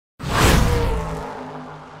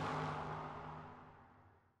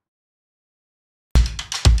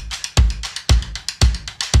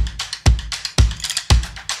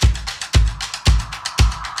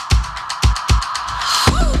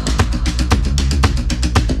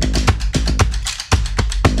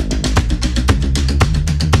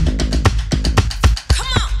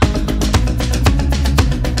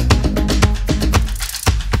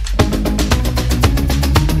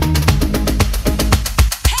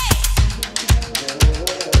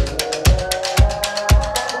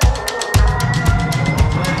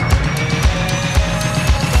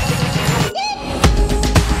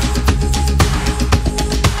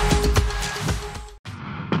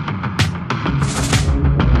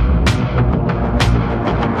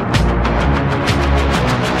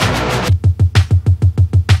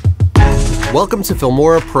Welcome to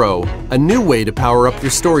Filmora Pro, a new way to power up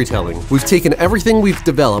your storytelling. We've taken everything we've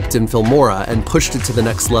developed in Filmora and pushed it to the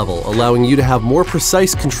next level, allowing you to have more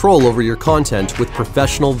precise control over your content with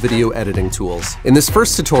professional video editing tools. In this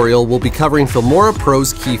first tutorial, we'll be covering Filmora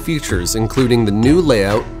Pro's key features, including the new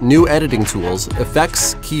layout, new editing tools,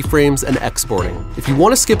 effects, keyframes, and exporting. If you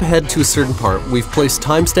want to skip ahead to a certain part, we've placed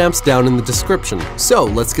timestamps down in the description. So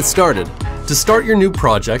let's get started. To start your new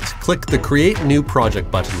project, click the Create New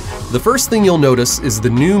Project button. The first thing you'll notice is the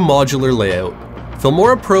new modular layout.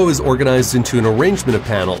 Filmora Pro is organized into an arrangement of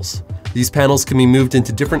panels. These panels can be moved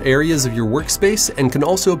into different areas of your workspace and can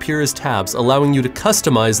also appear as tabs, allowing you to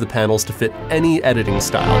customize the panels to fit any editing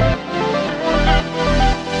style.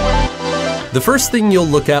 The first thing you'll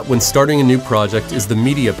look at when starting a new project is the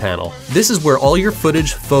media panel. This is where all your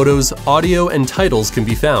footage, photos, audio, and titles can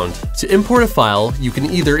be found. To import a file, you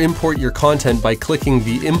can either import your content by clicking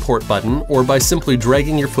the Import button or by simply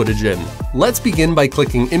dragging your footage in. Let's begin by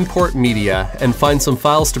clicking Import Media and find some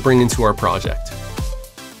files to bring into our project.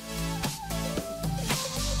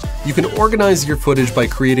 You can organize your footage by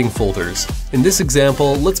creating folders. In this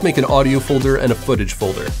example, let's make an audio folder and a footage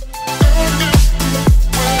folder.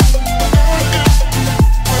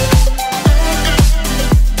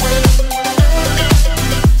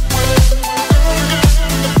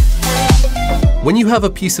 When you have a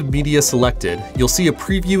piece of media selected, you'll see a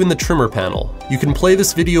preview in the trimmer panel. You can play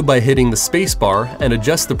this video by hitting the spacebar and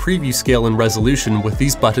adjust the preview scale and resolution with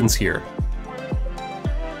these buttons here.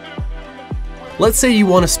 Let's say you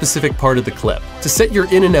want a specific part of the clip. To set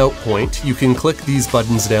your in and out point, you can click these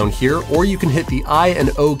buttons down here, or you can hit the I and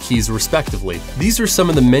O keys respectively. These are some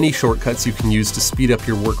of the many shortcuts you can use to speed up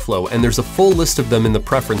your workflow, and there's a full list of them in the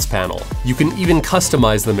preference panel. You can even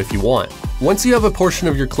customize them if you want. Once you have a portion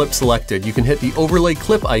of your clip selected, you can hit the overlay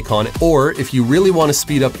clip icon, or if you really want to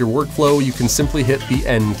speed up your workflow, you can simply hit the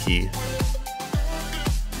N key.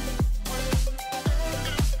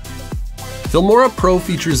 Filmora Pro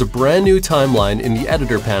features a brand new timeline in the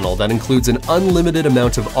editor panel that includes an unlimited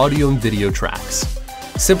amount of audio and video tracks.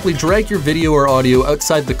 Simply drag your video or audio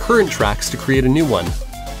outside the current tracks to create a new one.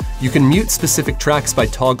 You can mute specific tracks by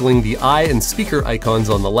toggling the eye and speaker icons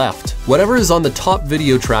on the left. Whatever is on the top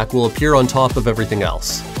video track will appear on top of everything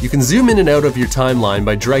else. You can zoom in and out of your timeline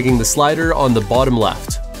by dragging the slider on the bottom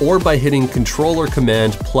left, or by hitting Control or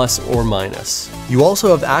Command plus or minus. You also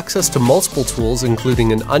have access to multiple tools,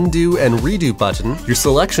 including an undo and redo button, your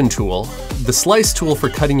selection tool, the slice tool for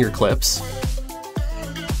cutting your clips,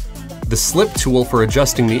 the slip tool for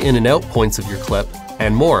adjusting the in and out points of your clip,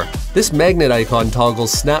 and more. This magnet icon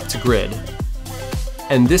toggles snap to grid,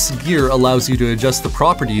 and this gear allows you to adjust the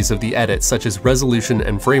properties of the edit, such as resolution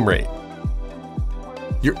and frame rate.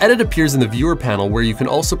 Your edit appears in the viewer panel, where you can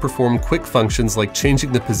also perform quick functions like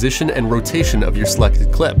changing the position and rotation of your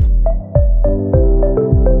selected clip.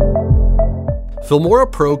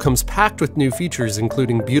 Filmora Pro comes packed with new features,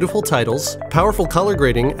 including beautiful titles, powerful color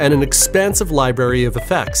grading, and an expansive library of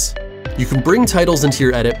effects. You can bring titles into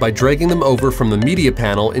your edit by dragging them over from the media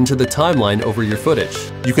panel into the timeline over your footage.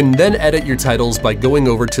 You can then edit your titles by going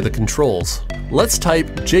over to the controls. Let's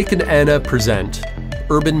type Jake and Anna Present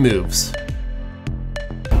Urban Moves.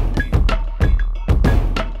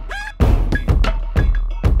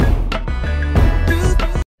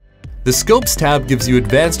 The Scopes tab gives you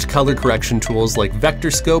advanced color correction tools like Vector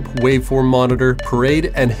Scope, Waveform Monitor,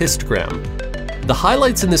 Parade, and Histogram. The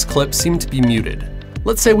highlights in this clip seem to be muted.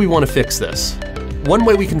 Let's say we want to fix this. One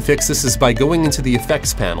way we can fix this is by going into the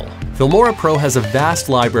Effects panel. Filmora Pro has a vast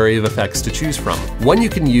library of effects to choose from. One you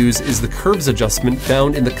can use is the Curves adjustment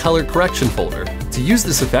found in the Color Correction folder. To use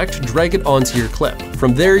this effect, drag it onto your clip.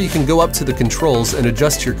 From there, you can go up to the controls and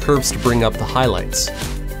adjust your curves to bring up the highlights.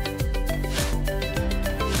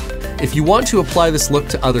 If you want to apply this look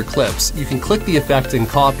to other clips, you can click the effect and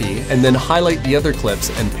copy, and then highlight the other clips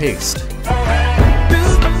and paste.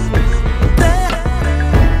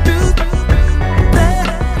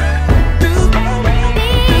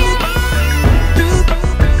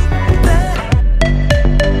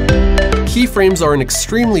 Keyframes are an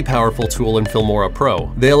extremely powerful tool in Filmora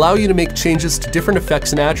Pro. They allow you to make changes to different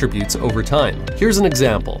effects and attributes over time. Here's an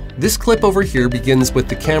example. This clip over here begins with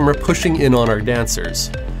the camera pushing in on our dancers.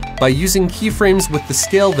 By using keyframes with the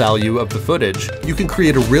scale value of the footage, you can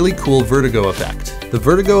create a really cool vertigo effect. The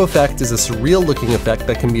vertigo effect is a surreal looking effect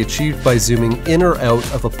that can be achieved by zooming in or out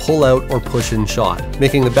of a pull out or push in shot,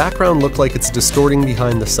 making the background look like it's distorting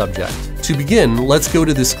behind the subject. To begin, let's go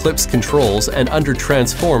to this clip's controls and under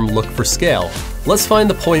Transform look for Scale. Let's find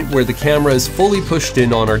the point where the camera is fully pushed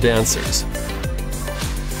in on our dancers.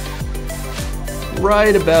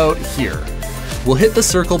 Right about here. We'll hit the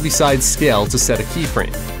circle beside scale to set a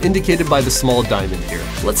keyframe, indicated by the small diamond here.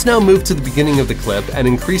 Let's now move to the beginning of the clip and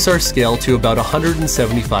increase our scale to about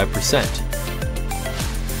 175%.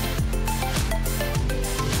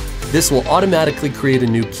 This will automatically create a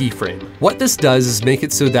new keyframe. What this does is make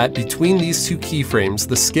it so that between these two keyframes,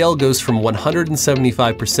 the scale goes from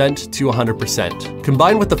 175% to 100%.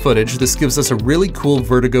 Combined with the footage, this gives us a really cool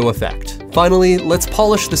vertigo effect. Finally, let's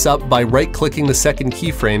polish this up by right-clicking the second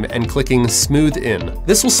keyframe and clicking Smooth In.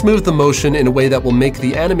 This will smooth the motion in a way that will make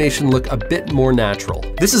the animation look a bit more natural.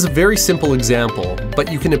 This is a very simple example, but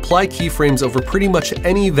you can apply keyframes over pretty much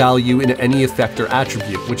any value in any effect or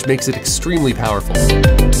attribute, which makes it extremely powerful.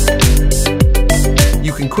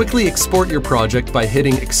 You can quickly export your project by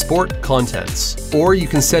hitting Export Contents, or you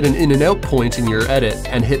can set an in and out point in your edit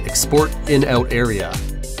and hit Export In-Out Area.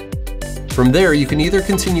 From there, you can either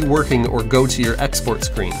continue working or go to your export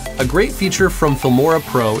screen. A great feature from Filmora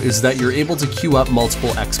Pro is that you're able to queue up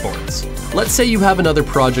multiple exports. Let's say you have another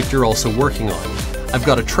project you're also working on. I've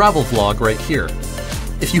got a travel vlog right here.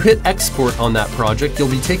 If you hit export on that project, you'll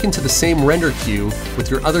be taken to the same render queue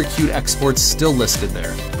with your other queued exports still listed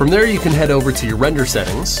there. From there, you can head over to your render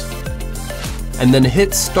settings and then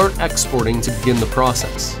hit start exporting to begin the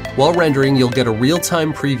process. While rendering, you'll get a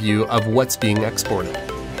real-time preview of what's being exported.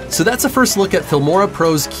 So that's a first look at Filmora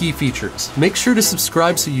Pro's key features. Make sure to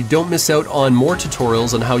subscribe so you don't miss out on more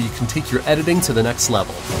tutorials on how you can take your editing to the next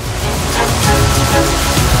level.